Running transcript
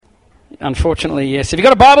Unfortunately, yes. If you've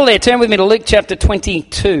got a Bible there, turn with me to Luke chapter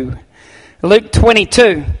 22. Luke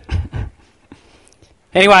 22.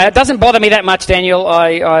 Anyway, it doesn't bother me that much, Daniel.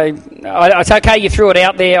 It's okay you threw it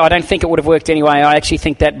out there. I don't think it would have worked anyway. I actually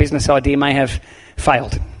think that business idea may have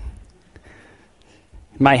failed.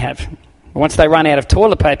 May have. Once they run out of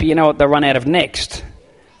toilet paper, you know what they'll run out of next?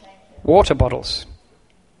 Water bottles.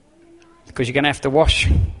 Because you're going to have to wash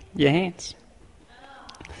your hands.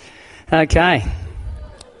 Okay.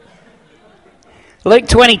 Luke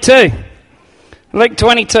 22. Luke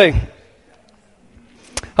 22.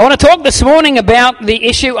 I want to talk this morning about the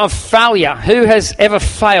issue of failure. Who has ever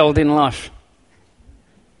failed in life?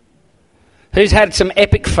 Who's had some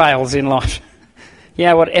epic fails in life? You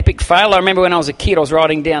know what epic fail? I remember when I was a kid, I was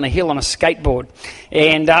riding down a hill on a skateboard.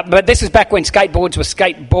 But this is back when skateboards were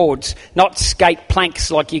skateboards, not skate planks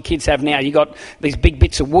like you kids have now. You got these big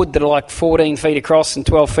bits of wood that are like 14 feet across and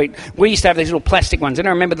 12 feet. We used to have these little plastic ones. And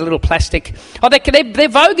I remember the little plastic... Oh, they're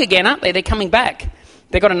vogue again, aren't they? They're coming back.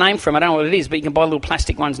 They've got a name for them. I don't know what it is, but you can buy little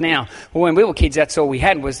plastic ones now. Well, when we were kids, that's all we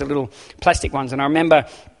had was the little plastic ones. And I remember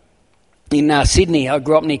in Sydney, I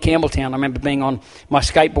grew up near Campbelltown. I remember being on my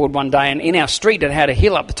skateboard one day, and in our street it had a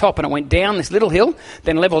hill up the top, and it went down this little hill,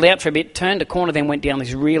 then levelled out for a bit, turned a corner, then went down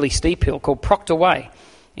this really steep hill called Proctor Way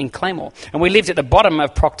in Claymore. And we lived at the bottom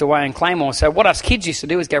of Proctor Way in Claymore. So what us kids used to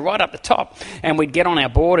do is go right up the top, and we'd get on our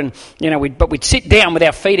board, and we'd sit down with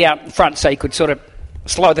our feet out front so you could sort of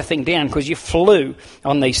slow the thing down because you flew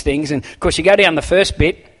on these things. And of course you go down the first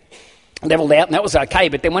bit, levelled out, and that was okay.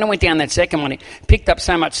 But then when I went down that second one, it picked up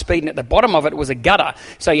so much speed, and at the bottom of it was a gutter.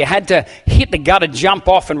 So you had to hit the gutter, jump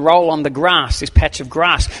off, and roll on the grass, this patch of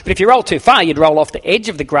grass. But if you roll too far, you'd roll off the edge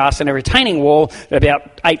of the grass and a retaining wall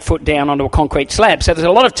about 8 foot down onto a concrete slab. So there's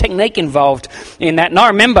a lot of technique involved in that. And I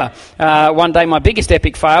remember one day my biggest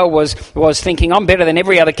epic fail was thinking I'm better than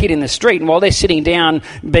every other kid in the street. And while they're sitting down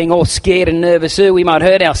being all scared and nervous, we might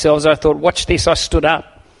hurt ourselves, I thought, watch this, I stood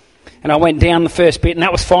up. And I went down the first bit, and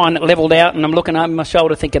that was fine. It levelled out, and I'm looking over my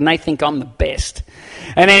shoulder thinking, they think I'm the best.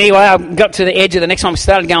 And anyway, I got to the edge of the next one,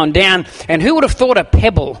 started going down, and who would have thought a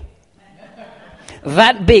pebble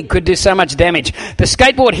that big could do so much damage? The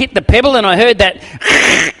skateboard hit the pebble, and I heard that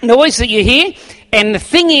noise that you hear. And the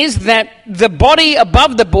thing is that the body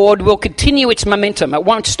above the board will continue its momentum. It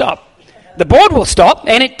won't stop. The board will stop,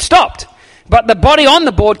 and it stopped. But the body on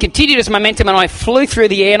the board continued its momentum, and I flew through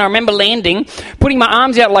the air, and I remember landing, putting my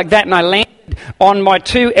arms out like that, and I landed on my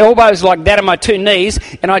 2 elbows like that and my 2 knees,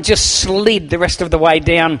 and I just slid the rest of the way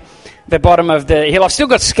down the bottom of the hill. I've still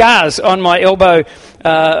got scars on my elbow,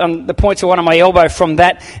 on the points of one of my elbow from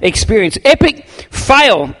that experience. Epic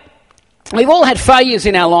fail. We've all had failures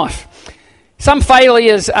in our life. Some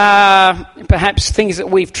failures are perhaps things that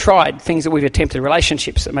we've tried, things that we've attempted,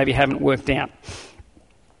 relationships that maybe haven't worked out.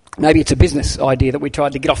 Maybe it's a business idea that we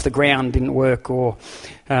tried to get off the ground, didn't work, or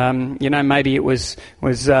maybe it was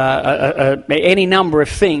any number of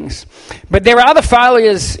things. But there are other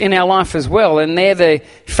failures in our life as well, and they're the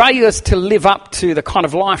failures to live up to the kind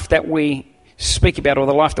of life that we speak about, or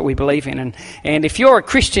the life that we believe in. And if you're a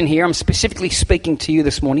Christian here, I'm specifically speaking to you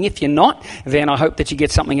this morning. If you're not, then I hope that you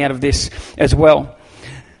get something out of this as well.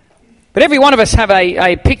 But every one of us have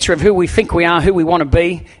a picture of who we think we are, who we want to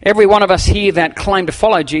be. Every one of us here that claim to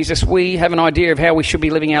follow Jesus, we have an idea of how we should be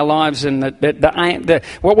living our lives and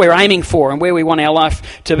what we're aiming for and where we want our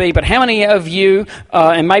life to be. But how many of you,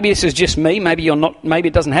 and maybe this is just me, maybe you're not, maybe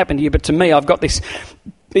it doesn't happen to you, but to me I've got this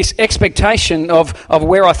expectation of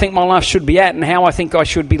where I think my life should be at and how I think I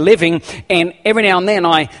should be living, and every now and then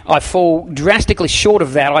I fall drastically short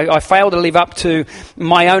of that. I fail to live up to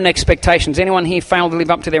my own expectations. Anyone here fail to live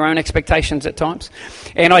up to their own expectations at times?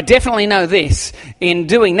 And I definitely know this. In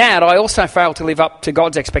doing that, I also fail to live up to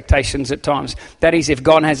God's expectations at times. That is, if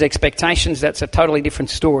God has expectations, that's a totally different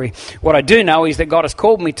story. What I do know is that God has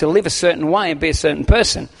called me to live a certain way and be a certain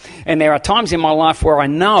person. And there are times in my life where I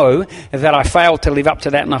know that I fail to live up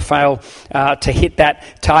to that, and I fail to hit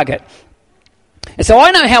that target. And so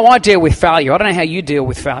I know how I deal with failure. I don't know how you deal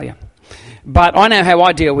with failure. But I know how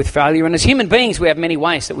I deal with failure, and as human beings we have many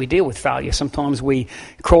ways that we deal with failure. Sometimes we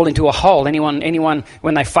crawl into a hole. Anyone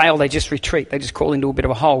when they fail, they just retreat. They just crawl into a bit of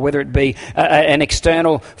a hole, whether it be an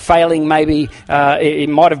external failing, maybe it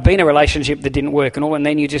might have been a relationship that didn't work and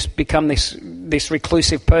then you just become this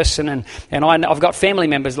reclusive person. And I've got family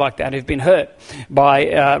members like that who've been hurt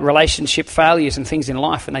by relationship failures and things in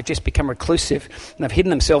life, and they've just become reclusive and they've hidden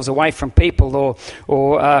themselves away from people,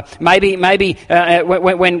 or maybe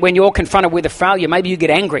when you're confronted with a failure, maybe you get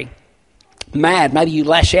angry. mad. Maybe you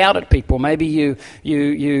lash out at people. Maybe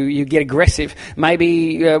you get aggressive.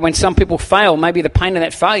 Maybe when some people fail, maybe the pain of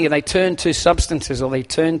that failure, they turn to substances or they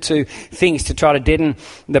turn to things to try to deaden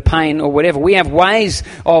the pain or whatever. We have ways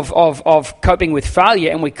of coping with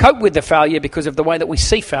failure, and we cope with the failure because of the way that we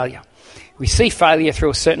see failure. We see failure through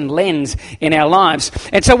a certain lens in our lives.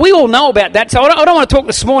 And so we all know about that. So I don't want to talk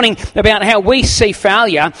this morning about how we see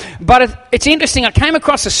failure, but it's interesting. I came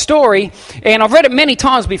across a story, and I've read it many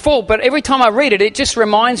times before, but every time I read it, it just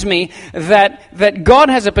reminds me that God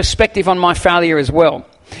has a perspective on my failure as well.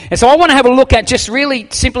 And so I want to have a look at, just really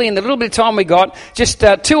simply in the little bit of time we got, just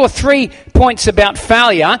 2 or 3 points about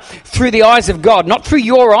failure through the eyes of God. Not through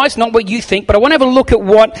your eyes, not what you think, but I want to have a look at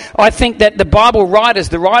what I think that the Bible writers,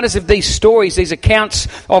 the writers of these stories, these accounts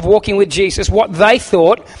of walking with Jesus, what they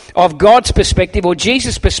thought of God's perspective or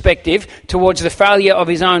Jesus' perspective towards the failure of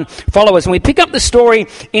his own followers. And we pick up the story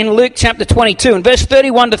in Luke chapter 22 and verse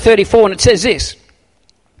 31 to 34, and it says this.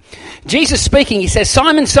 Jesus speaking, he says,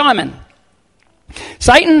 "Simon, Simon,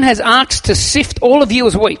 Satan has asked to sift all of you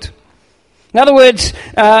as wheat." In other words,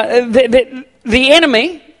 the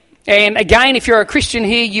enemy, and again, if you're a Christian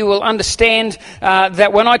here, you will understand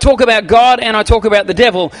that when I talk about God and I talk about the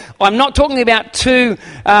devil, I'm not talking about two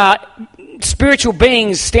spiritual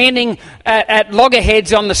beings standing at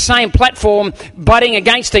loggerheads on the same platform butting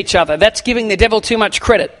against each other. That's giving the devil too much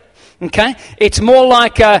credit. Okay? It's more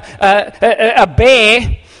like a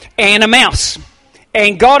bear and a mouse.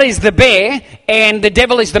 And God is the bear and the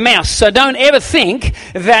devil is the mouse. So don't ever think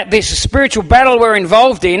that this spiritual battle we're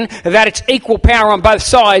involved in, that it's equal power on both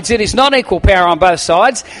sides. It is not equal power on both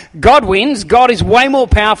sides. God wins. God is way more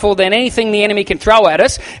powerful than anything the enemy can throw at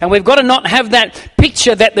us. And we've got to not have that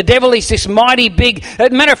picture that the devil is this mighty big...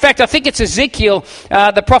 Matter of fact, I think it's Ezekiel,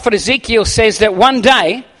 the prophet Ezekiel says that one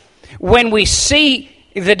day when we see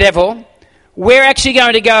the devil, we're actually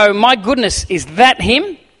going to go, my goodness, is that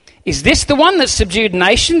him? Is this the one that subdued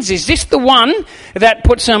nations? Is this the one that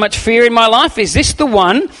put so much fear in my life? Is this the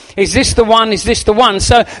one? Is this the one? Is this the one?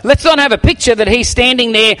 So let's not have a picture that he's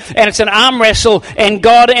standing there and it's an arm wrestle and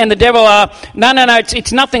God and the devil are... No,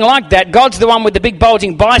 it's nothing like that. God's the one with the big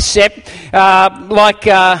bulging bicep, like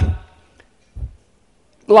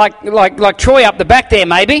Troy up the back there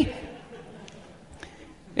maybe.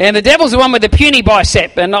 And the devil's the one with the puny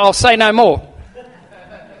bicep, and I'll say no more.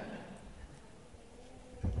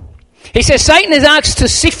 He says, Satan has asked to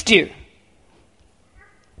sift you.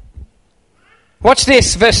 Watch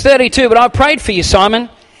this, verse 32. "But I prayed for you, Simon,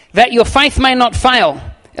 that your faith may not fail."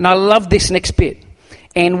 And I love this next bit.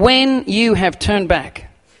 "And when you have turned back,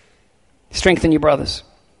 strengthen your brothers."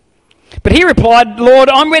 But he replied, "Lord,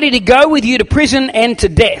 I'm ready to go with you to prison and to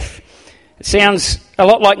death." It sounds a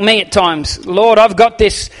lot like me at times. Lord, I've got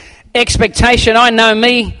this expectation. I know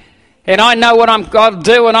me. And I know what I'm going to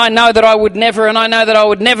do, and I know that I would never, and I know that I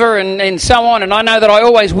would never, and so on, and I know that I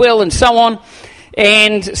always will, and so on.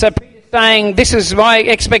 And so Peter's saying, this is my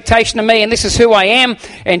expectation of me, and this is who I am.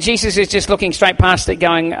 And Jesus is just looking straight past it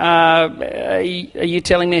going, are you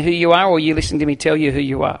telling me who you are, or are you listening to me tell you who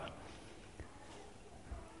you are?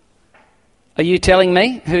 Are you telling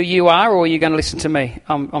me who you are, or are you going to listen to me?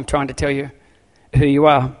 I'm trying to tell you who you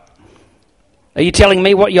are. Are you telling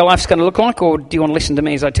me what your life's going to look like, or do you want to listen to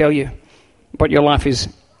me as I tell you what your life is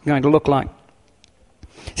going to look like?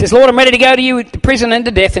 He says, "Lord, I'm ready to go to you to prison and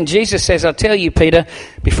to death." And Jesus says, "I'll tell you, Peter,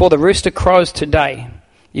 before the rooster crows today,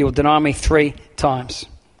 you will deny me 3 times.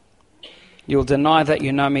 You will deny that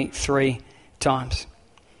you know me 3 times."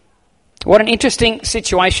 What an interesting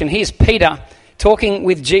situation. Here's Peter talking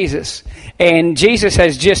with Jesus, and Jesus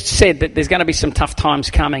has just said that there's going to be some tough times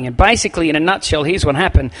coming. And basically, in a nutshell, here's what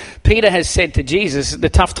happened. Peter has said to Jesus, the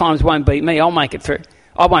tough times won't beat me, I'll make it through.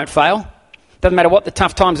 I won't fail. Doesn't matter what the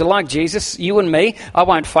tough times are like, Jesus, you and me, I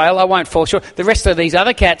won't fail, I won't fall short. The rest of these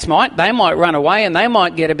other cats might. They might run away and they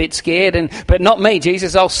might get a bit scared, but not me,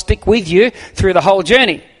 Jesus. I'll stick with you through the whole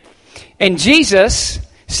journey. And Jesus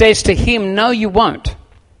says to him, no, you won't.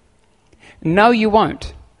 No, you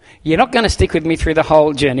won't. You're not going to stick with me through the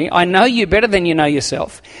whole journey. I know you better than you know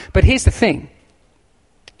yourself. But here's the thing.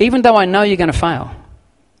 Even though I know you're going to fail,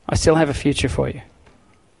 I still have a future for you.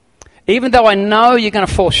 Even though I know you're going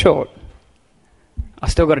to fall short, I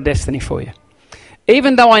still got a destiny for you.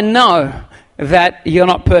 Even though I know that you're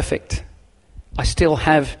not perfect, I still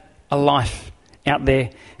have a life out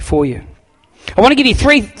there for you. I want to give you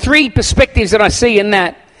three perspectives that I see in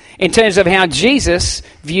that, in terms of how Jesus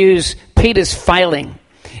views Peter's failing.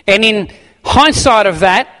 And in hindsight of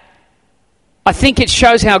that, I think it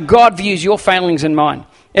shows how God views your failings and mine.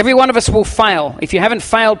 Every one of us will fail. If you haven't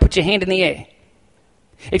failed, put your hand in the air.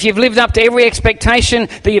 If you've lived up to every expectation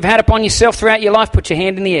that you've had upon yourself throughout your life, put your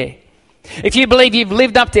hand in the air. If you believe you've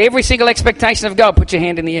lived up to every single expectation of God, put your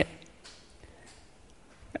hand in the air.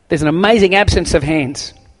 There's an amazing absence of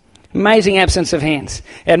hands. Amazing absence of hands.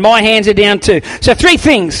 And my hands are down too. So 3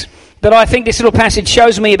 things that I think this little passage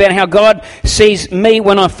shows me about how God sees me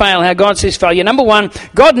when I fail, how God sees failure. Number 1,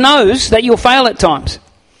 God knows that you'll fail at times.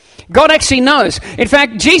 God actually knows. In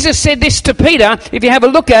fact, Jesus said this to Peter. If you have a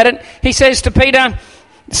look at it, he says to Peter,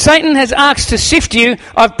 Satan has asked to sift you.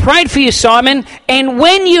 I've prayed for you, Simon, and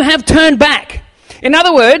when you have turned back. In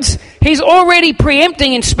other words, he's already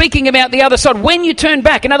preempting and speaking about the other side. When you turn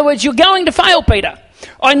back. In other words, you're going to fail, Peter.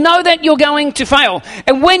 I know that you're going to fail.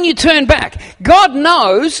 And when you turn back, God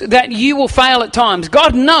knows that you will fail at times.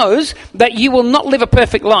 God knows that you will not live a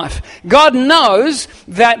perfect life. God knows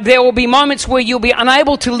that there will be moments where you'll be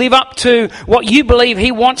unable to live up to what you believe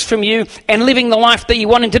he wants from you and living the life that you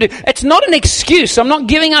want him to do. It's not an excuse. I'm not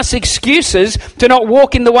giving us excuses to not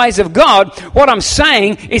walk in the ways of God. What I'm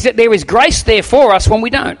saying is that there is grace there for us when we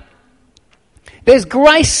don't. There's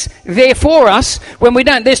grace there for us when we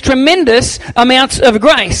don't. There's tremendous amounts of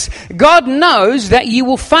grace. God knows that you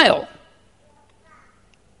will fail.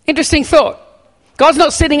 Interesting thought. God's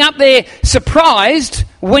not sitting up there surprised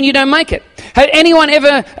when you don't make it. Had anyone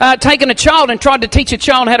ever taken a child and tried to teach a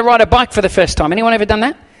child how to ride a bike for the first time? Anyone ever done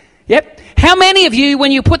that? Yep. How many of you,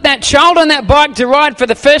 when you put that child on that bike to ride for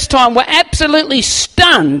the first time, were absolutely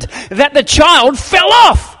stunned that the child fell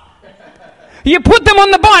off? You put them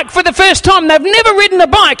on the bike for the first time. They've never ridden a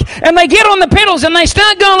bike. And they get on the pedals and they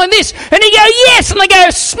start going like this. And you go, yes. And they go,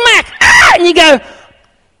 smack. Ah! And you go,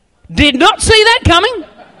 did not see that coming.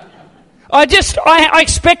 I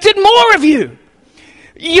expected more of you.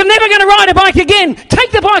 You're never going to ride a bike again.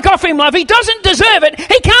 Take the bike off him, love. He doesn't deserve it.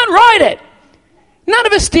 He can't ride it. None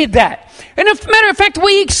of us did that. And as a matter of fact,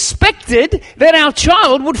 we expected that our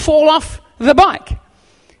child would fall off the bike.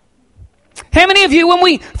 How many of you, when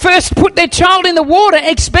we first put their child in the water,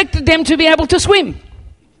 expected them to be able to swim?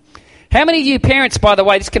 How many of you parents, by the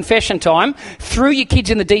way, this confession time, threw your kids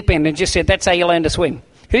in the deep end and just said, that's how you learn to swim?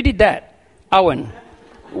 Who did that? Owen.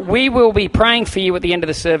 We will be praying for you at the end of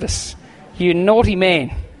the service. You naughty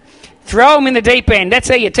man. Throw them in the deep end. That's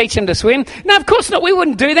how you teach them to swim. No, of course not. We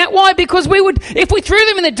wouldn't do that. Why? Because if we threw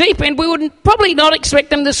them in the deep end, we would probably not expect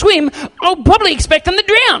them to swim. I'll probably expect them to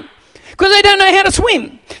drown. Because they don't know how to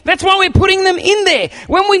swim. That's why we're putting them in there.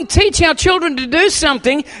 When we teach our children to do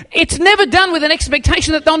something, it's never done with an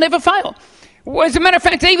expectation that they'll never fail. As a matter of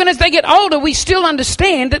fact, even as they get older, we still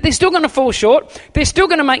understand that they're still going to fall short. They're still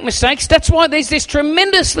going to make mistakes. That's why there's this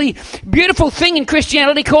tremendously beautiful thing in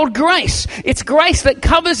Christianity called grace. It's grace that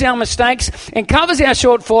covers our mistakes and covers our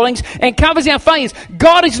shortfallings and covers our failures.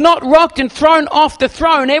 God is not rocked and thrown off the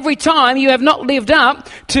throne every time you have not lived up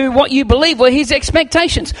to what you believe were his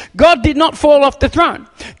expectations. God did not fall off the throne.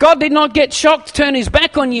 God did not get shocked, turn his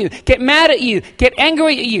back on you, get mad at you, get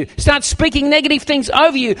angry at you, start speaking negative things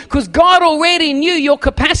over you, because God already knew your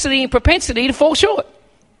capacity and propensity to fall short.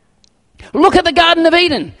 Look at the Garden of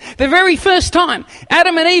Eden. The very first time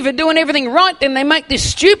Adam and Eve are doing everything right, then they make this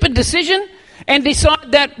stupid decision and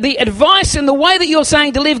decide that the advice and the way that you're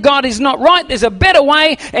saying to live God is not right. There's a better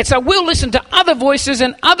way, and so we'll listen to other voices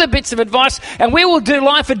and other bits of advice, and we will do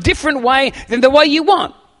life a different way than the way you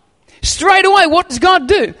want. Straight away, what does God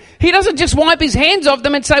do? He doesn't just wipe his hands off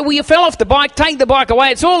them and say, well, you fell off the bike, take the bike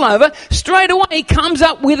away, it's all over. Straight away, he comes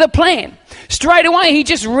up with a plan. Straight away, he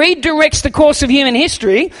just redirects the course of human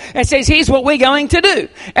history and says, here's what we're going to do.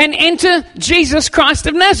 And enter Jesus Christ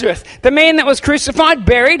of Nazareth, the man that was crucified,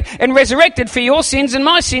 buried, and resurrected for your sins and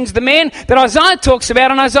my sins, the man that Isaiah talks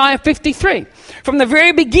about in Isaiah 53. From the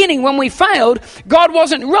very beginning, when we failed, God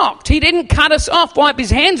wasn't rocked. He didn't cut us off, wipe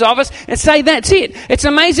his hands off us, and say, that's it. It's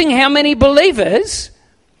amazing how many believers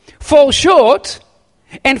fall short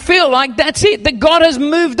and feel like that's it, that God has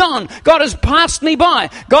moved on. God has passed me by.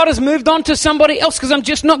 God has moved on to somebody else because I'm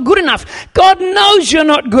just not good enough. God knows you're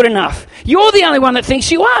not good enough. You're the only one that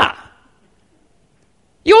thinks you are.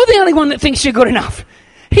 You're the only one that thinks you're good enough.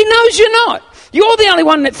 He knows you're not. You're the only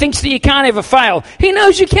one that thinks that you can't ever fail. He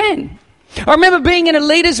knows you can. I remember being in a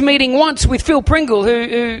leaders meeting once with Phil Pringle,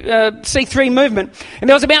 who C3 movement, and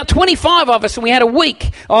there was about 25 of us, and we had a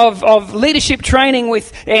week of leadership training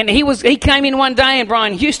and he came in one day, and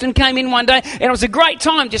Brian Houston came in one day, and it was a great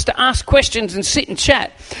time just to ask questions and sit and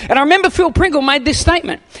chat. And I remember Phil Pringle made this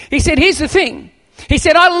statement. He said, here's the thing. He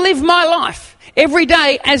said, I live my life every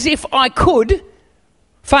day as if I could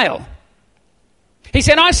fail. He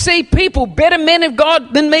said, I see people, better men of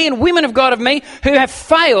God than me and women of God of me, who have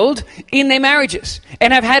failed in their marriages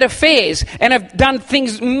and have had affairs and have done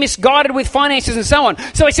things misguided with finances and so on.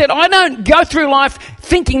 So he said, I don't go through life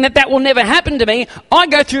thinking that will never happen to me. I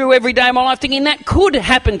go through every day of my life thinking that could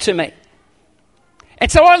happen to me.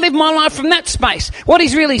 And so I live my life from that space. What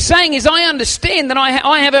he's really saying is I understand that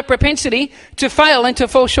I have a propensity to fail and to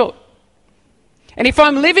fall short. And if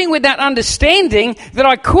I'm living with that understanding that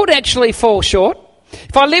I could actually fall short,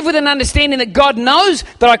 if I live with an understanding that God knows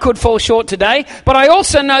that I could fall short today, but I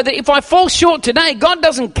also know that if I fall short today, God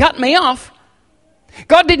doesn't cut me off.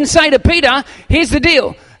 God didn't say to Peter, here's the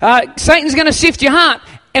deal, Satan's going to sift your heart,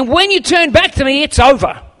 and when you turn back to me, it's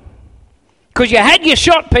over. Because you had your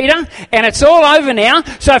shot, Peter, and it's all over now,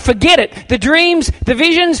 so forget it. The dreams, the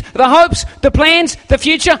visions, the hopes, the plans, the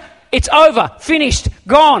future, it's over, finished,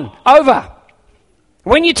 gone, over.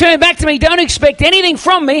 When you turn back to me, don't expect anything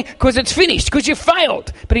from me because it's finished, because you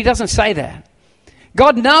failed. But he doesn't say that.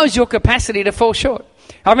 God knows your capacity to fall short.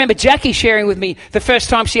 I remember Jackie sharing with me the first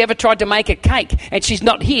time she ever tried to make a cake, and she's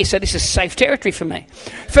not here, so this is safe territory for me.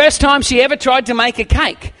 First time she ever tried to make a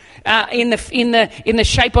cake. In the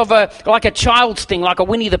shape of like a child's thing, like a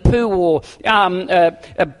Winnie the Pooh or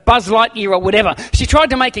a Buzz Lightyear or whatever. She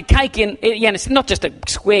tried to make a cake and it's not just a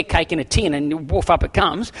square cake in a tin and woof up it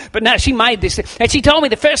comes. But no, she made this, and she told me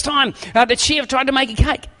the first time that she ever tried to make a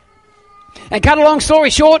cake. And cut a long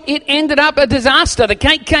story short, it ended up a disaster. The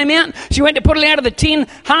cake came out, she went to put it out of the tin,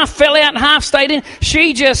 half fell out and half stayed in.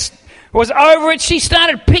 She just was over it. She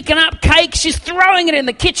started picking up cake. She's throwing it in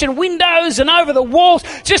the kitchen windows and over the walls,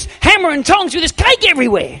 just hammer and tongs with this cake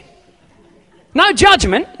everywhere. No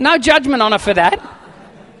judgment on her for that.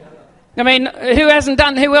 I mean, who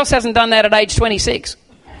else hasn't done that at age 26?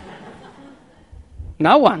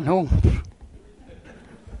 No one. Oh.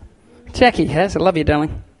 Jackie has. I love you,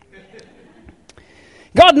 darling.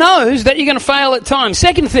 God knows that you're going to fail at times.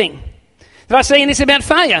 Second thing that I see in this about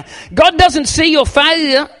failure, God doesn't see your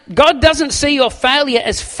failure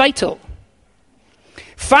as fatal.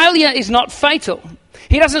 Failure is not fatal.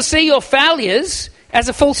 He doesn't see your failures as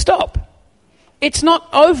a full stop. It's not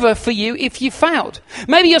over for you if you failed.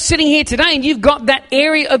 Maybe you're sitting here today and you've got that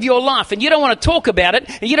area of your life and you don't want to talk about it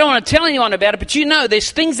and you don't want to tell anyone about it, but you know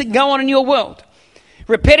there's things that go on in your world.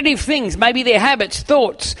 Repetitive things, maybe they're habits,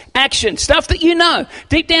 thoughts, actions, stuff that you know.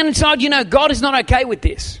 Deep down inside, you know God is not okay with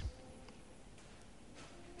this.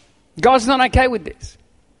 God's not okay with this.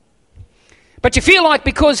 But you feel like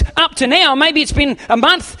because up to now, maybe it's been a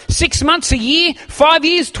month, 6 months, a year, 5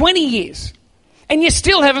 years, 20 years, and you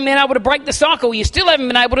still haven't been able to break the cycle. You still haven't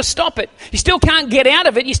been able to stop it. You still can't get out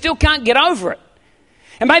of it. You still can't get over it.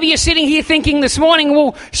 And maybe you're sitting here thinking this morning,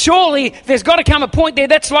 well, surely there's got to come a point there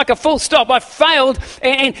that's like a full stop. I failed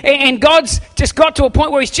and God's just got to a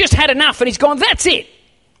point where he's just had enough and he's gone, that's it.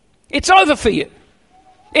 It's over for you.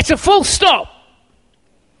 It's a full stop.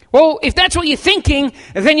 Well, if that's what you're thinking,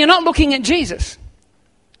 then you're not looking at Jesus.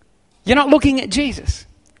 You're not looking at Jesus.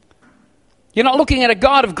 You're not looking at a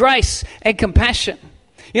God of grace and compassion.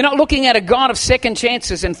 You're not looking at a God of second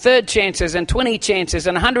chances and third chances and 20 chances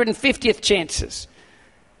and 150th chances.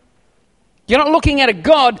 You're not looking at a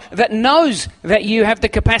God that knows that you have the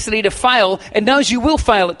capacity to fail and knows you will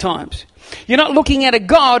fail at times. You're not looking at a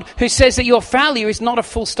God who says that your failure is not a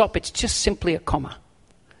full stop, it's just simply a comma.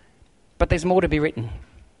 But there's more to be written.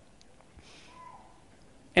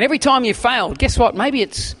 And every time you fail, guess what? Maybe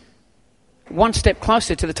it's one step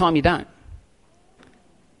closer to the time you don't.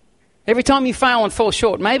 Every time you fail and fall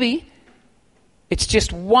short, maybe it's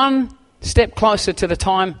just one step closer to the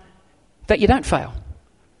time that you don't fail.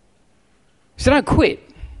 So don't quit.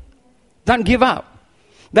 Don't give up.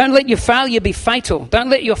 Don't let your failure be fatal. Don't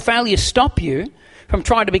let your failure stop you from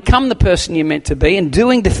trying to become the person you're meant to be and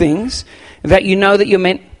doing the things that you know that you're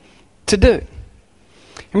meant to do.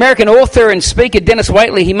 American author and speaker Dennis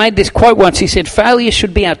Waitley, he made this quote once. He said, failure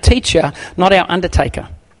should be our teacher, not our undertaker.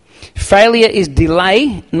 Failure is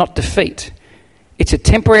delay, not defeat. It's a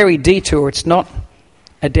temporary detour. It's not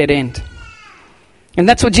a dead end. And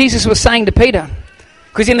that's what Jesus was saying to Peter.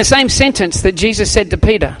 Because in the same sentence that Jesus said to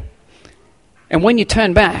Peter, and when you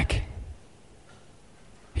turn back,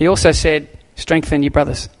 he also said, strengthen your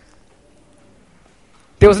brothers.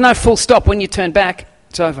 There was no full stop. When you turn back,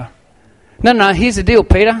 it's over. No, here's the deal,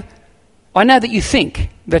 Peter. I know that you think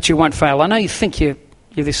that you won't fail. I know you think you're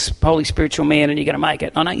this holy spiritual man and you're going to make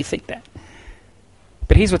it. I know you think that.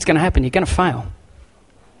 But here's what's going to happen. You're going to fail.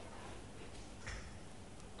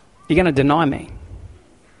 You're going to deny me.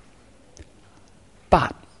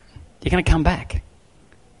 But you're going to come back.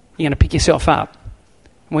 You're going to pick yourself up.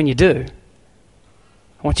 When you do,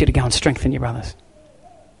 I want you to go and strengthen your brothers.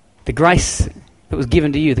 The grace that was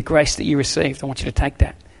given to you, the grace that you received, I want you to take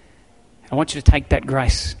that. I want you to take that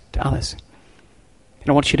grace to others. And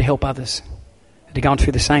I want you to help others that are going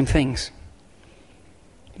through the same things.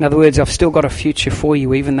 In other words, I've still got a future for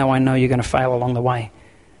you, even though I know you're going to fail along the way.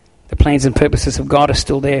 The plans and purposes of God are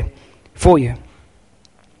still there for you.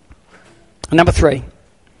 Number 3,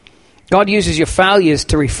 God uses your failures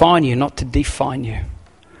to refine you, not to define you.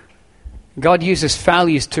 God uses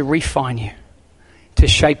failures to refine you, to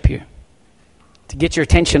shape you, to get your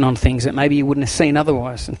attention on things that maybe you wouldn't have seen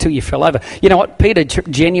otherwise until you fell over. You know what? Peter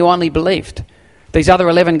genuinely believed. These other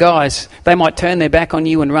 11 guys, they might turn their back on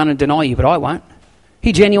you and run and deny you, but I won't.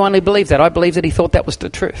 He genuinely believed that. I believe that he thought that was the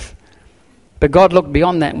truth. But God looked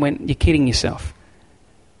beyond that and went, you're kidding yourself.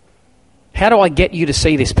 How do I get you to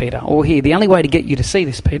see this, Peter? Or here, the only way to get you to see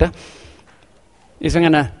this, Peter, is I'm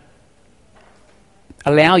going to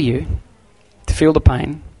allow you to feel the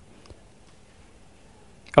pain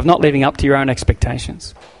of not living up to your own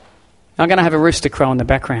expectations. I'm going to have a rooster crow in the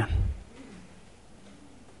background.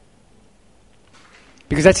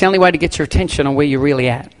 Because that's the only way to get your attention on where you're really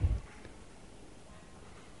at.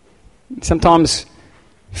 Sometimes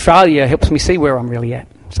failure helps me see where I'm really at.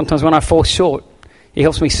 Sometimes when I fall short, it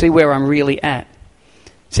helps me see where I'm really at.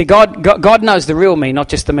 See, God knows the real me, not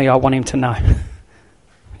just the me I want him to know.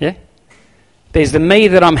 Yeah? There's the me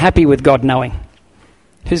that I'm happy with God knowing.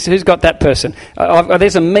 Who's got that person?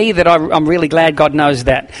 There's a me that I'm really glad God knows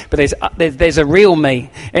that. But there's a real me.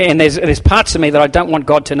 And there's parts of me that I don't want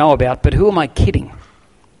God to know about. But who am I kidding?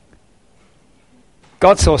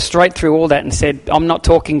 God saw straight through all that and said, I'm not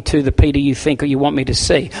talking to the Peter you think or you want me to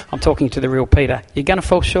see. I'm talking to the real Peter. You're going to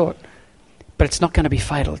fall short. But it's not going to be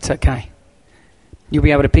fatal. It's okay. You'll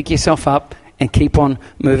be able to pick yourself up and keep on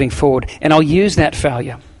moving forward. And I'll use that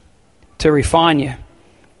failure to refine you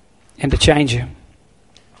and to change you.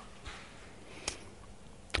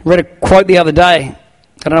 I read a quote the other day.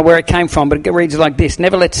 I don't know where it came from, but it reads like this.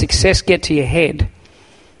 Never let success get to your head,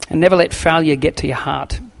 and never let failure get to your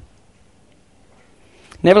heart.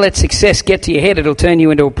 Never let success get to your head. It'll turn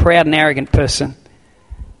you into a proud and arrogant person.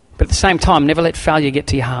 But at the same time, never let failure get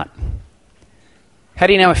to your heart. How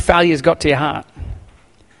do you know if failure's got to your heart?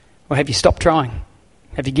 Or have you stopped trying?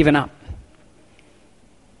 Have you given up?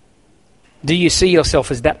 Do you see yourself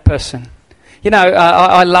as that person? You know,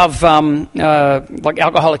 I love like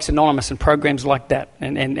Alcoholics Anonymous and programs like that.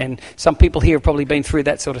 And some people here have probably been through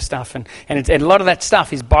that sort of stuff. And a lot of that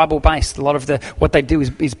stuff is Bible-based. A lot of what they do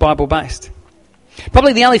is Bible-based.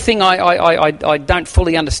 Probably the only thing I don't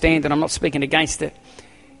fully understand, and I'm not speaking against it,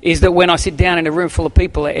 is that when I sit down in a room full of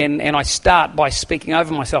people and I start by speaking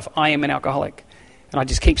over myself, I am an alcoholic. And I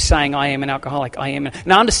just keep saying, I am an alcoholic, I am.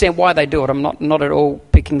 And I understand why they do it. I'm not at all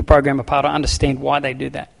picking the program apart. I understand why they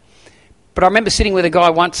do that. But I remember sitting with a guy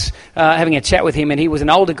once, having a chat with him, and he was an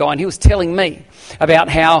older guy, and he was telling me about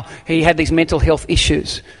how he had these mental health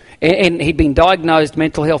issues. And he'd been diagnosed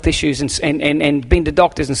mental health issues and been to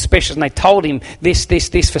doctors and specialists, and they told him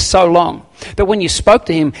this for so long that when you spoke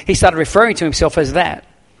to him, he started referring to himself as that.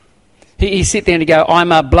 He'd sit there and he'd go,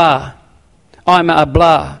 I'm a blah. I'm a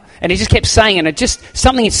blah. And he just kept saying it. And just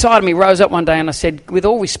something inside of me rose up one day, and I said, with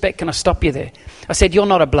all respect, can I stop you there? I said, you're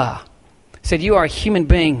not a blah. I said, you are a human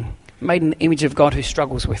being made in the image of God who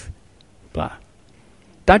struggles with blah.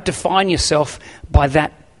 Don't define yourself by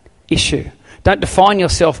that issue. Don't define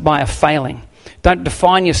yourself by a failing. Don't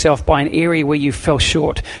define yourself by an area where you fell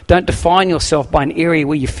short. Don't define yourself by an area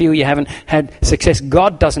where you feel you haven't had success.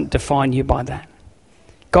 God doesn't define you by that.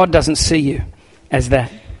 God doesn't see you as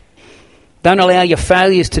that. Don't allow your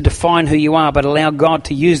failures to define who you are, but allow God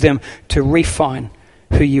to use them to refine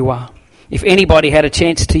who you are. If anybody had a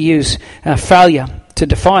chance to use failure to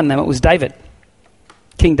define them, it was David.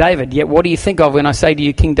 King David. Yet what do you think of when I say to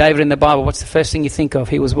you King David in the Bible? What's the first thing you think of?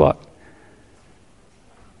 He was what?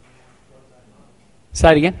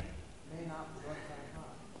 Say it again.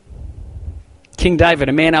 King David,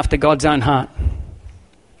 a man after God's own heart.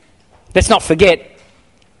 Let's not forget,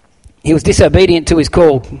 he was disobedient to his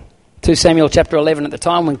call. 2 Samuel chapter 11, at the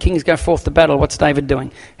time when kings go forth to battle, what's David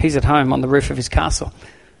doing? He's at home on the roof of his castle.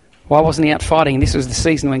 Why wasn't he out fighting? This was the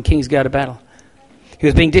season when kings go to battle. He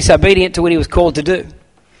was being disobedient to what he was called to do.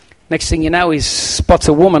 Next thing you know, he spots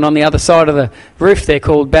a woman on the other side of the roof there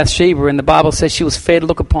called Bathsheba, and the Bible says she was fair to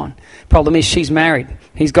look upon. Problem is, she's married.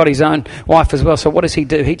 He's got his own wife as well. So what does he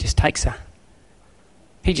do? He just takes her.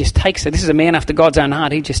 He just takes her. This is a man after God's own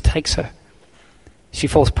heart. He just takes her. She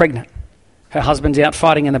falls pregnant. Her husband's out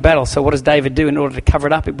fighting in the battle. So what does David do in order to cover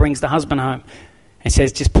it up? He brings the husband home and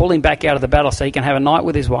says, just pull him back out of the battle so he can have a night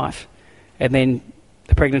with his wife. And then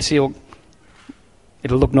the pregnancy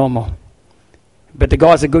it'll look normal. But the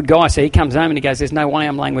guy's a good guy, so he comes home and he goes, there's no way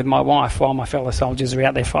I'm laying with my wife while my fellow soldiers are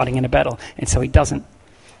out there fighting in a battle. And so he doesn't.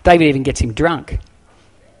 David even gets him drunk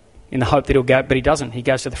in the hope that he'll go, but he doesn't. He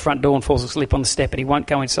goes to the front door and falls asleep on the step, and he won't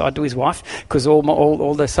go inside to his wife because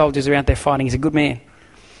all the soldiers are out there fighting. He's a good man.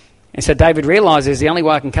 And so David realises the only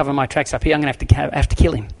way I can cover my tracks up here, I'm going to have to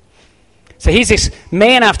kill him. So here's this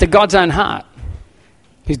man after God's own heart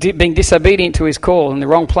who's being disobedient to his call in the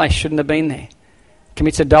wrong place, shouldn't have been there.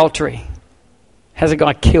 Commits adultery. Has a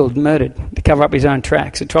guy killed, murdered, to cover up his own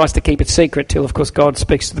tracks. It tries to keep it secret till, of course, God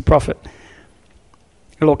speaks to the prophet.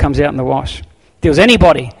 It all comes out in the wash. If there was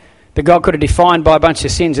anybody that God could have defined by a bunch of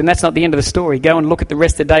sins, and that's not the end of the story. Go and look at the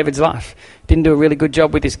rest of David's life. Didn't do a really good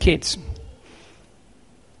job with his kids.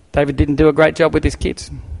 David didn't do a great job with his kids.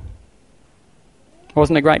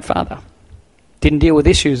 Wasn't a great father. Didn't deal with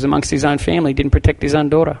issues amongst his own family. Didn't protect his own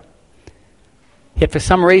daughter. Yet for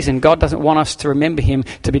some reason, God doesn't want us to remember him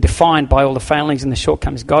to be defined by all the failings and the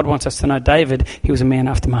shortcomings. God wants us to know David, he was a man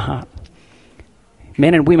after my heart.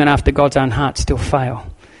 Men and women after God's own heart still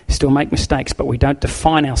fail, still make mistakes, but we don't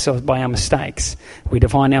define ourselves by our mistakes. We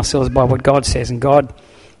define ourselves by what God says, and God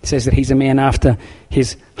says that he's a man after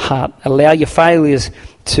his heart. Allow your failures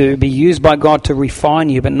to be used by God to refine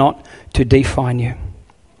you, but not to define you.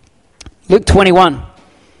 Luke 21,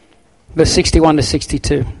 verse 61 to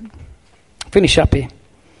 62. Finish up here.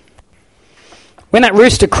 When that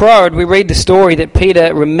rooster crowed, we read the story that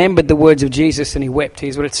Peter remembered the words of Jesus and he wept.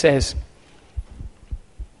 Here's what it says.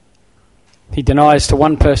 He denies to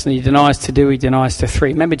one person, he denies to two, he denies to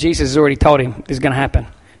three. Remember, Jesus has already told him this is going to happen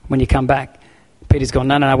when you come back. Peter's gone,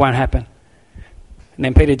 no, it won't happen. And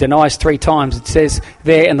then Peter denies 3 times. It says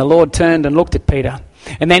there, and the Lord turned and looked at Peter.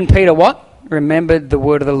 And then Peter what? Remembered the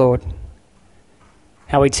word of the Lord.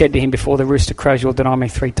 How he'd said to him, before the rooster crows, you'll deny me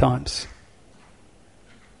 3 times.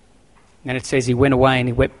 And it says he went away and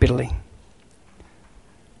he wept bitterly.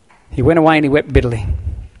 He went away and he wept bitterly.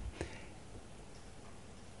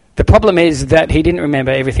 The problem is that he didn't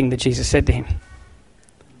remember everything that Jesus said to him.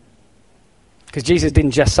 Because Jesus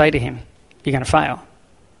didn't just say to him, you're going to fail.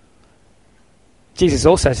 Jesus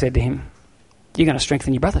also said to him, you're going to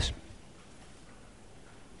strengthen your brothers.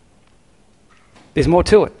 There's more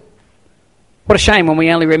to it. What a shame when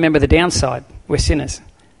we only remember the downside. We're sinners.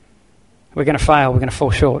 We're going to fail. We're going to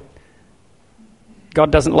fall short.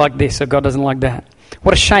 God doesn't like this or God doesn't like that.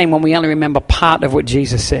 What a shame when we only remember part of what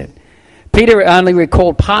Jesus said. Peter only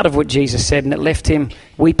recalled part of what Jesus said and it left him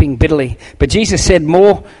weeping bitterly. But Jesus said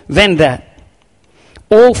more than that.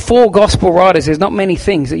 All 4 gospel writers, there's not many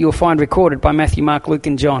things that you'll find recorded by Matthew, Mark, Luke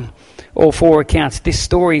and John. All 4 accounts. This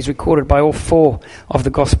story is recorded by all 4 of the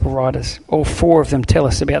gospel writers. All 4 of them tell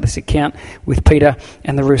us about this account with Peter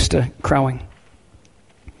and the rooster crowing.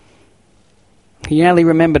 He only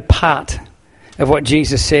remembered part of what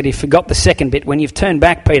Jesus said. He forgot the second bit. When you've turned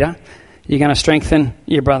back, Peter, you're going to strengthen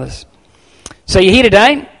your brothers. So you're here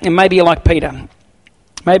today, and maybe you're like Peter.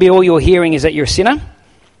 Maybe all you're hearing is that you're a sinner.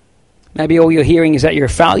 Maybe all you're hearing is that you're a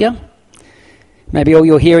failure. Maybe all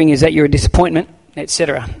you're hearing is that you're a disappointment,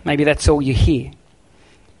 etc. Maybe that's all you hear.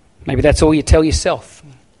 Maybe that's all you tell yourself.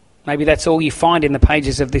 Maybe that's all you find in the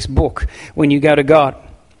pages of this book when you go to God.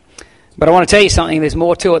 But I want to tell you something, there's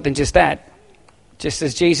more to it than just that. Just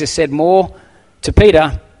as Jesus said more to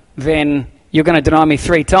Peter than you're going to deny me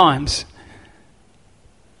 3 times.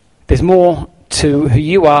 There's more to who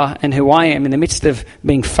you are and who I am in the midst of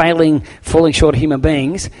being failing, falling short human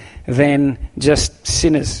beings than just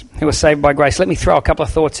sinners who are saved by grace. Let me throw a couple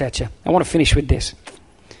of thoughts at you. I want to finish with this.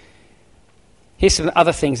 Here's some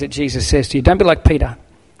other things that Jesus says to you. Don't be like Peter,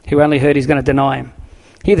 who only heard he's going to deny him.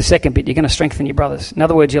 Hear the second bit. You're going to strengthen your brothers. In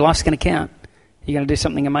other words, your life's going to count. You're going to do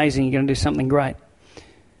something amazing. You're going to do something great.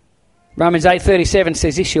 Romans 8:37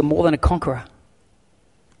 says this, you're more than a conqueror.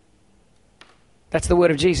 That's the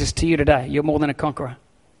word of Jesus to you today. You're more than a conqueror.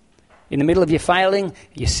 In the middle of your failing,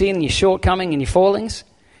 your sin, your shortcoming and your fallings,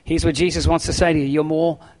 here's what Jesus wants to say to you. You're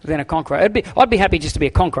more than a conqueror. I'd be happy just to be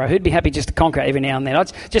a conqueror. Who'd be happy just to conquer every now and then?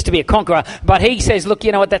 Just to be a conqueror. But he says, look,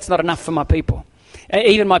 you know what? That's not enough for my people.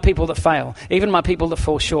 Even my people that fail, even my people that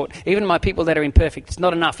fall short, even my people that are imperfect. It's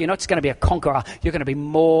not enough. You're not just going to be a conqueror. You're going to be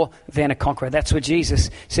more than a conqueror. That's what Jesus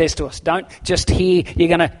says to us. Don't just hear you're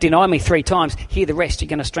going to deny me 3 times. Hear the rest. You're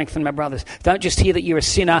going to strengthen my brothers. Don't just hear that you're a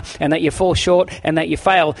sinner and that you fall short and that you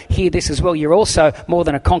fail. Hear this as well. You're also more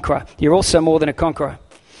than a conqueror. You're also more than a conqueror.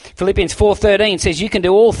 Philippians 4:13 says you can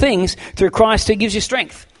do all things through Christ who gives you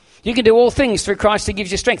strength. You can do all things through Christ who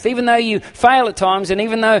gives you strength. Even though you fail at times and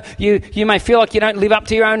even though you may feel like you don't live up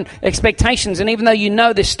to your own expectations and even though you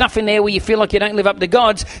know there's stuff in there where you feel like you don't live up to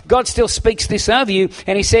God's, God still speaks this over you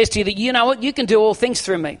and he says to you that you know what, you can do all things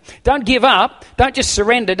through me. Don't give up. Don't just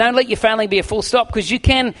surrender. Don't let your failing be a full stop because you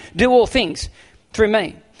can do all things through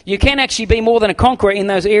me. You can actually be more than a conqueror in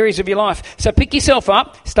those areas of your life. So pick yourself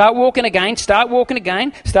up, start walking again, start walking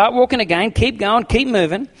again, keep going, keep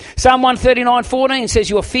moving. Psalm 139:14 says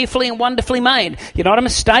you are fearfully and wonderfully made. You're not a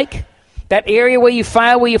mistake. That area where you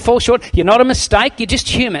fail, where you fall short, you're not a mistake, you're just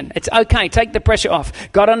human. It's okay, take the pressure off.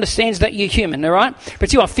 God understands that you're human, all right?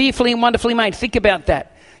 But you are fearfully and wonderfully made. Think about that.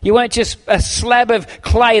 You weren't just a slab of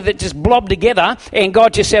clay that just blobbed together and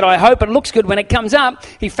God just said, I hope it looks good when it comes up.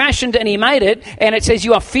 He fashioned and he made it, and it says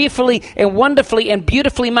you are fearfully and wonderfully and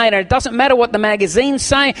beautifully made. And it doesn't matter what the magazines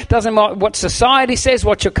say, doesn't matter what society says,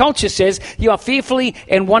 what your culture says. You are fearfully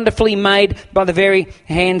and wonderfully made by the very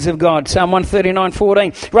hands of God. Psalm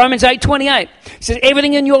 139:14. Romans 8:28 says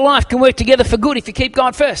everything in your life can work together for good if you keep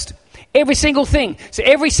God first. Every single thing. So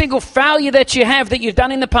every single failure that you have, that you've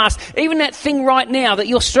done in the past, even that thing right now that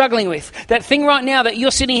you're struggling with, that thing right now that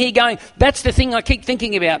you're sitting here going, that's the thing I keep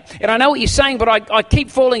thinking about. And I know what you're saying, but I keep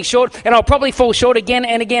falling short, and I'll probably fall short again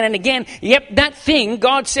and again and again. Yep, that thing,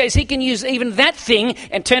 God says he can use even that thing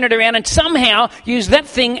and turn it around and somehow use that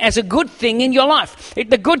thing as a good thing in your life.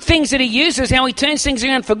 The good things that he uses, how he turns things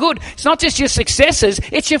around for good, it's not just your successes,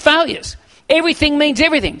 it's your failures. Everything means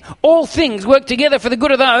everything. All things work together for the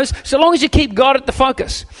good of those, so long as you keep God at the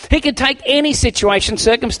focus. He can take any situation,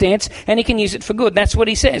 circumstance, and he can use it for good. That's what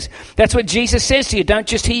he says. That's what Jesus says to you. Don't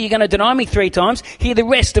just hear you're going to deny me 3 times. Hear the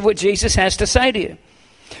rest of what Jesus has to say to you.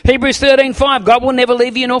 Hebrews 13:5, God will never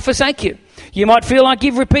leave you nor forsake you. You might feel like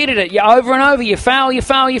you've repeated it. You're over and over. You fail.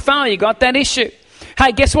 You got that issue.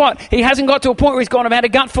 Hey, guess what? He hasn't got to a point where he's gone, I've had a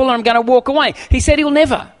gutful and I'm going to walk away. He said he'll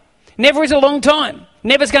never. Never is a long time.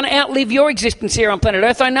 Never's going to outlive your existence here on planet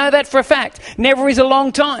Earth. I know that for a fact. Never is a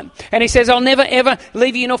long time. And he says, I'll never, ever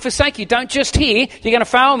leave you nor forsake you. Don't just hear, you're going to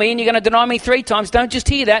fail me and you're going to deny me 3 times. Don't just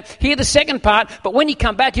hear that. Hear the second part. But when you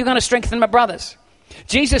come back, you're going to strengthen my brothers.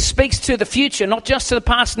 Jesus speaks to the future, not just to the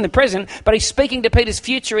past and the present, but he's speaking to Peter's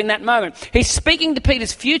future in that moment. He's speaking to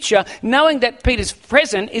Peter's future, knowing that Peter's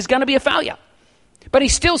present is going to be a failure. But he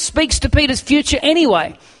still speaks to Peter's future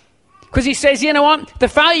anyway. Because he says, you know what, the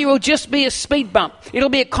failure will just be a speed bump. It'll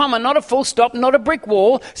be a comma, not a full stop, not a brick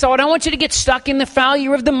wall. So I don't want you to get stuck in the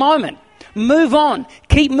failure of the moment. Move on.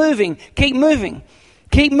 Keep moving. Keep moving.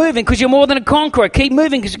 Keep moving because you're more than a conqueror. Keep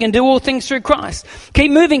moving because you can do all things through Christ.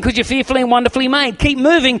 Keep moving because you're fearfully and wonderfully made. Keep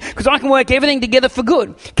moving because I can work everything together for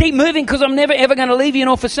good. Keep moving because I'm never ever going to leave you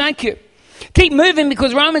nor forsake you. Keep moving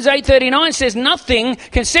because Romans 8:39 says nothing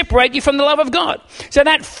can separate you from the love of God. So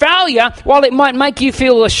that failure, while it might make you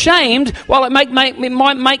feel ashamed, while it might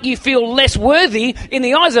make you feel less worthy, in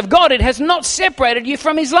the eyes of God, it has not separated you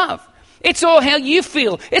from his love. It's all how you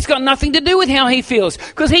feel. It's got nothing to do with how he feels,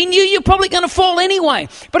 because he knew you're probably going to fall anyway.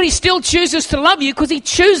 But he still chooses to love you because he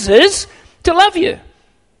chooses to love you.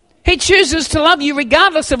 He chooses to love you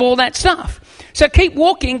regardless of all that stuff. So keep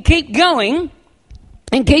walking, keep going,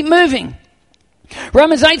 and keep moving.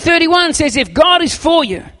 Romans 8:31 says, if God is for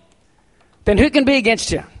you, then who can be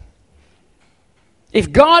against you?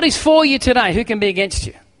 If God is for you today, who can be against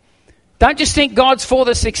you? Don't just think God's for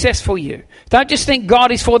the successful you. Don't just think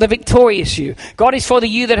God is for the victorious you. God is for the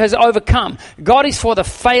you that has overcome. God is for the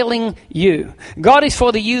failing you. God is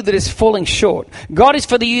for the you that is falling short. God is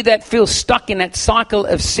for the you that feels stuck in that cycle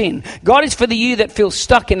of sin. God is for the you that feels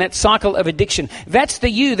stuck in that cycle of addiction. That's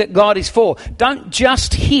the you that God is for. Don't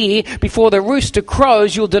just hear before the rooster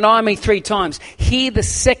crows, you'll deny me 3 times. Hear the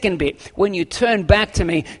second bit. When you turn back to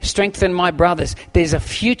me, strengthen my brothers. There's a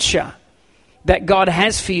future that God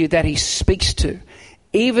has for you that he speaks to,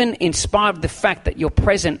 even in spite of the fact that your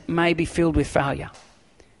present may be filled with failure.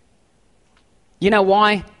 You know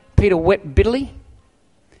why Peter wept bitterly?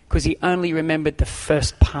 Because he only remembered the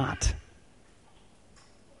first part.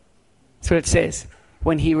 That's what it says.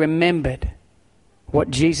 When he remembered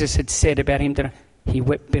what Jesus had said about him, he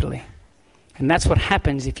wept bitterly. And that's what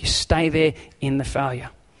happens if you stay there in the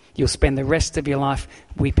failure. You'll spend the rest of your life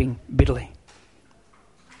weeping bitterly.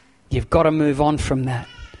 You've got to move on from that.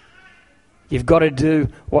 You've got to do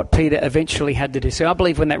what Peter eventually had to do. So I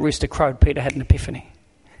believe when that rooster crowed, Peter had an epiphany.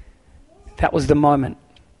 That was the moment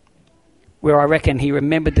where I reckon he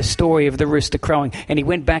remembered the story of the rooster crowing, and he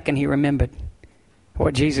went back and he remembered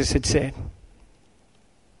what Jesus had said.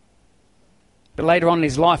 But later on in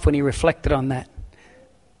his life, when he reflected on that,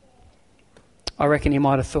 I reckon he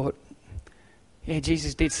might have thought, yeah,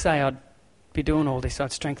 Jesus did say I'd be doing all this.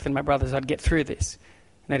 I'd strengthen my brothers. I'd get through this.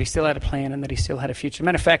 That he still had a plan and that he still had a future.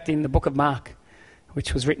 Matter of fact, in the book of Mark,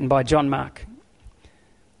 which was written by John Mark,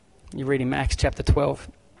 you read in Acts chapter 12.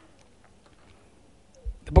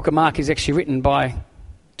 The book of Mark is actually written by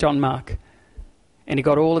John Mark, and he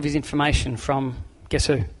got all of his information from, guess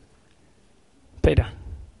who? Peter.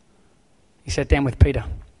 He sat down with Peter,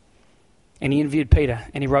 and he interviewed Peter,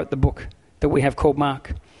 and he wrote the book that we have called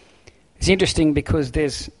Mark. It's interesting because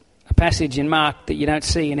there's a passage in Mark that you don't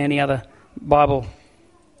see in any other Bible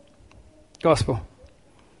Gospel.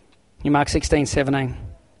 In Mark 16:17.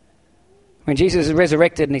 When Jesus is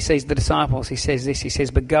resurrected and he sees the disciples, he says this. He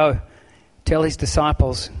says, but go, tell his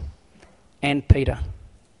disciples and Peter.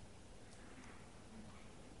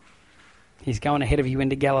 He's going ahead of you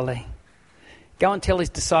into Galilee. Go and tell his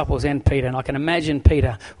disciples and Peter. And I can imagine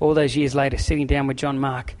Peter, all those years later, sitting down with John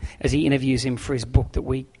Mark as he interviews him for his book that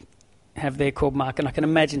we have there called Mark. And I can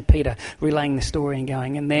imagine Peter relaying the story and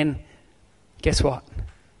going, and then, guess what?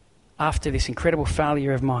 After this incredible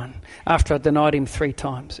failure of mine, after I denied him 3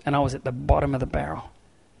 times and I was at the bottom of the barrel,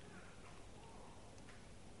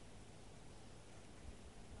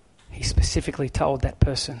 he specifically told that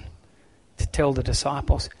person to tell the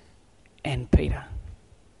disciples and Peter.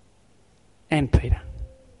 And Peter.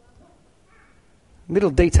 Little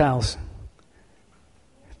details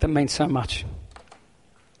that mean so much.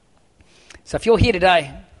 So if you're here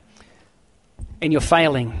today and you're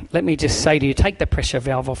failing, let me just say to you, take the pressure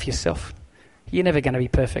valve off yourself. You're never going to be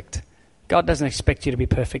perfect. God doesn't expect you to be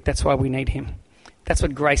perfect. That's why we need him. That's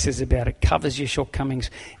what grace is about. It covers your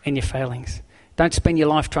shortcomings and your failings. Don't spend your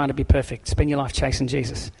life trying to be perfect. Spend your life chasing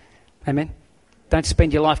Jesus. Amen? Don't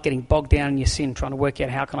spend your life getting bogged down in your sin, trying to work out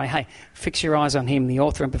how can I. Hey, fix your eyes on him, the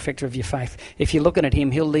author and perfecter of your faith. If you're looking at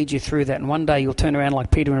him, he'll lead you through that. And one day you'll turn around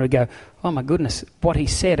like Peter and go, oh my goodness, what he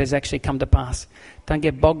said has actually come to pass. Don't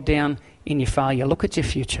get bogged down in your failure. Look at your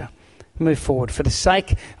future. Move forward for the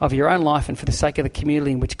sake of your own life and for the sake of the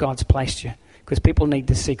community in which God's placed you. Because people need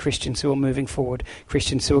to see Christians who are moving forward,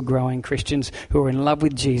 Christians who are growing, Christians who are in love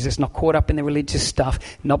with Jesus, not caught up in the religious stuff,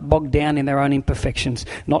 not bogged down in their own imperfections,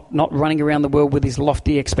 not running around the world with these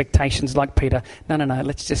lofty expectations like Peter. No.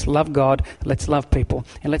 Let's just love God, let's love people,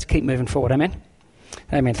 and let's keep moving forward. Amen?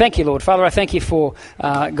 Amen. Thank you, Lord. Father, I thank you for,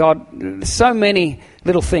 God, so many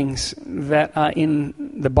little things that are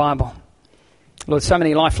in the Bible. Lord, so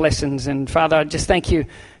many life lessons. And Father, I just thank you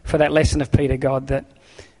for that lesson of Peter, God, that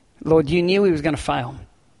Lord, you knew he was going to fail.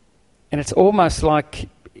 And it's almost like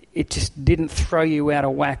it just didn't throw you out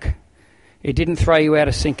of whack. It didn't throw you out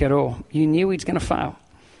of sync at all. You knew he was going to fail.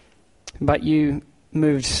 But you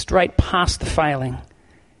moved straight past the failing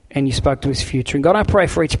and you spoke to his future. And God, I pray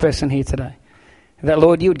for each person here today that,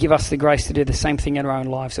 Lord, you would give us the grace to do the same thing in our own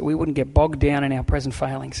lives, that we wouldn't get bogged down in our present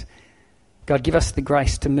failings. God, give us the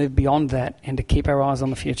grace to move beyond that and to keep our eyes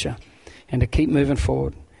on the future and to keep moving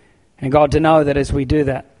forward. And God, to know that as we do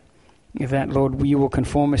that, Lord, you will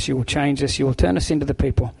conform us, you will change us, you will turn us into the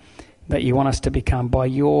people that you want us to become by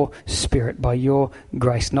your Spirit, by your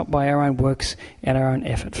grace, not by our own works and our own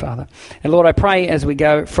effort, Father. And Lord, I pray as we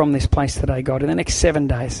go from this place today, God, in the next 7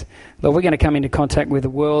 days, Lord, we're going to come into contact with a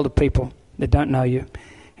world of people that don't know you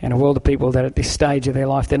and a world of people that at this stage of their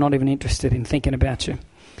life, they're not even interested in thinking about you.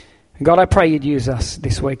 And God, I pray you'd use us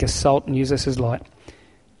this week as salt and use us as light.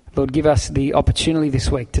 Lord, give us the opportunity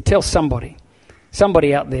this week to tell somebody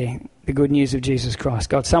out there the good news of Jesus Christ.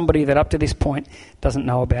 God, somebody that up to this point doesn't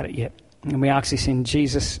know about it yet. And we ask this in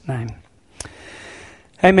Jesus' name.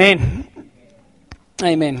 Amen.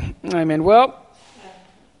 Amen. Amen. Well,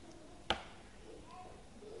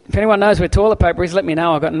 if anyone knows where toilet paper is, let me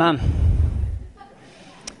know. I've got none.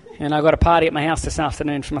 And I've got a party at my house this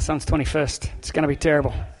afternoon for my son's 21st. It's going to be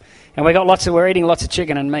terrible. And we're eating lots of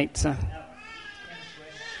chicken and meat. So.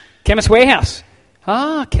 Chemist Warehouse.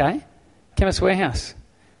 Oh, okay. Chemist Warehouse.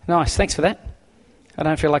 Nice, thanks for that. I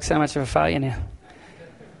don't feel like so much of a failure now.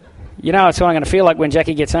 You know, it's what I'm going to feel like when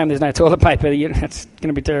Jackie gets home, there's no toilet paper. It's going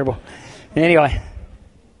to be terrible. Anyway.